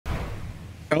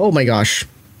Oh my gosh.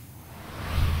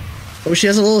 Oh, she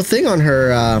has a little thing on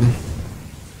her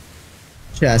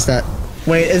chest.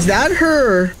 Wait, is that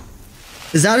her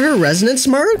resonance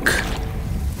mark?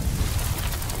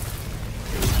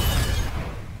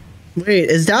 Wait,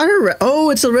 is that her?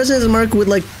 Oh, it's a resonance mark with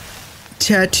like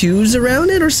tattoos around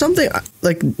it or something.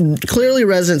 Like clearly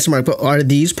resonance mark, but are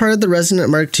these part of the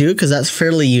resonant mark too? Because that's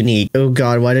fairly unique. Oh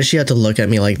god, why does she have to look at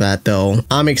me like that though?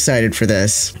 I'm excited for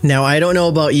this. Now I don't know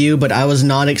about you, but I was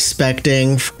not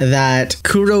expecting that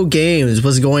Kuro Games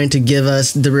was going to give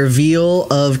us the reveal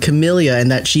of Camellya and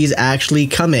that she's actually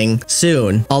coming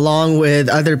soon, along with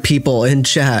other people in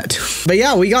chat. But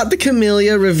yeah, we got the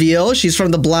Camellya reveal. She's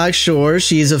from the Black Shore.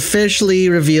 She's officially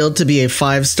revealed to be a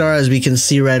 5-star, as we can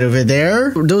see right over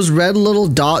there. Those red little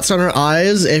dots on her eyes,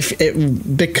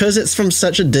 because it's from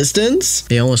such a distance,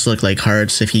 they almost look like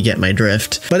hearts, if you get my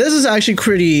drift. But this is actually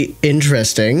pretty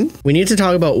interesting. We need to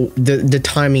talk about the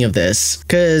timing of this,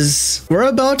 because we're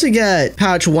about to get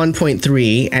patch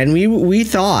 1.3, and we really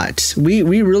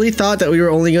thought that we were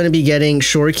only going to be getting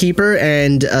Shorekeeper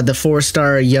and the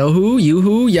 4-star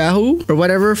Yahoo, or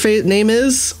whatever name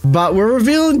is. But we're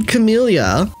revealing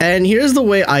Camellya, and here's the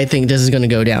way I think this is going to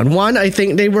go down. One, I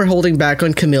think they were holding back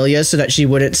on Camellya so that she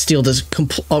wouldn't steal this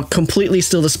completely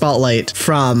steal the spotlight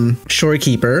from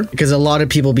Shorekeeper, because a lot of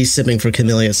people be sipping for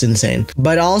Camellya. It's insane.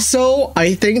 But also,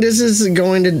 I think this is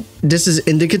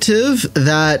indicative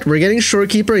that we're getting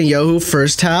Shorekeeper and Yahoo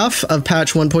first half of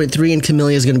patch 1.3, and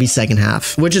Camellya is going to be second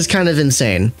half, which is kind of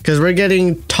insane because we're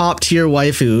getting top tier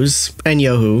waifus and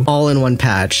Yahoo all in one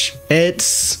patch.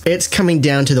 It's coming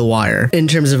down to the wire in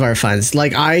terms of our funds.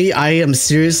 Like I am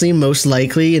seriously most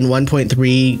likely in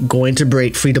 1.3 going to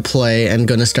break free to play and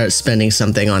gonna start spending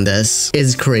something on this.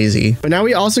 Is crazy. But now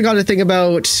we also got to think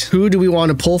about who do we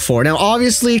want to pull for. Now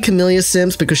obviously Camellya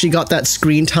simps, because she got that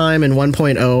screen time in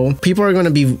 1.0. People are going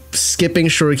to be skipping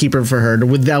Shorekeeper for her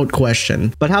without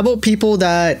question. But how about people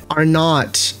that are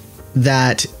not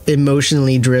that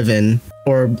emotionally driven,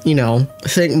 or, you know,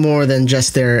 think more than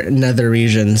just their nether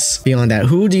regions? Beyond that,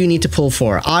 who do you need to pull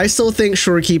for? I still think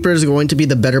Shorekeeper is going to be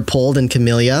the better pull than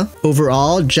Camellya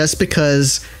overall, just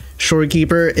because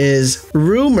Shorekeeper is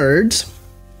rumored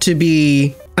to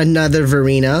be another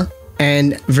Verena,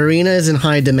 and Verena is in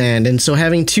high demand, and so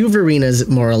having 2 Verenas,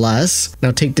 more or less,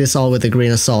 now take this all with a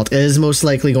grain of salt, is most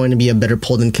likely going to be a better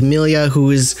pull than Camellya,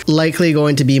 who is likely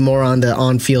going to be more on the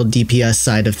on-field DPS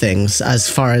side of things, as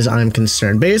far as I'm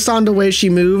concerned. Based on the way she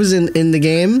moves in the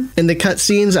game, in the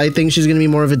cutscenes, I think she's going to be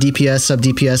more of a DPS,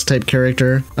 sub-DPS type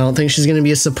character. I don't think she's going to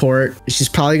be a support. She's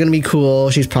probably going to be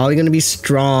cool. She's probably going to be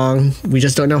strong. We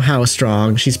just don't know how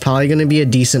strong. She's probably going to be a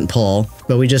decent pull,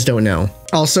 but we just don't know.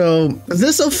 Also,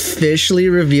 this officially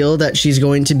revealed that she's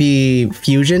going to be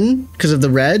fusion because of the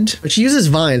red, but she uses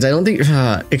vines. I don't think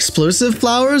explosive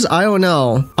flowers. I don't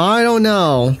know. I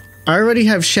already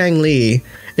have Shangli.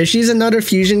 If she's another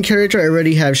fusion character, I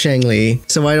already have Shangli.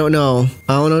 So I don't know.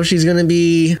 I don't know if she's gonna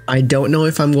be. I don't know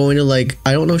if I'm going to like.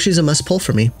 I don't know if she's a must pull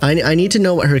for me. I need to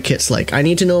know what her kit's like. I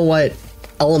need to know what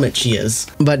element she is,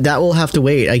 but that will have to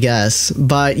wait, I guess.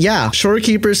 But yeah,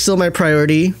 Shorekeeper is still my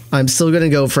priority. I'm still gonna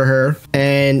go for her,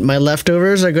 and my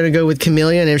leftovers are gonna go with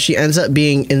Camellya, and if she ends up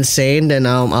being insane, then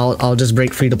I'll just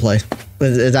break free to play.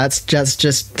 That's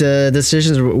just the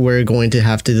decisions we're going to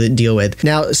have to deal with.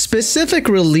 Now, specific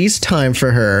release time for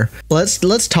her.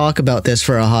 Let's talk about this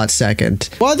for a hot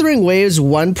second. Wuthering Waves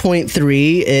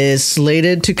 1.3 is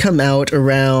slated to come out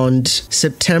around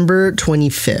September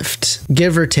 25th,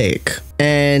 give or take.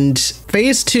 And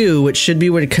phase 2, which should be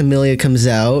when Camellya comes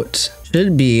out,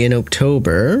 should be in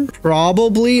October,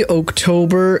 probably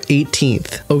October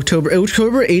 18th. October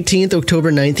 18th,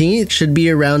 October 19th should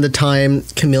be around the time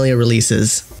Camellya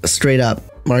releases. Straight up.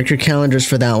 Mark your calendars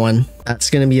for that one. That's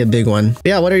going to be a big one.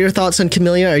 Yeah, what are your thoughts on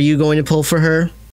Camellya? Are you going to pull for her?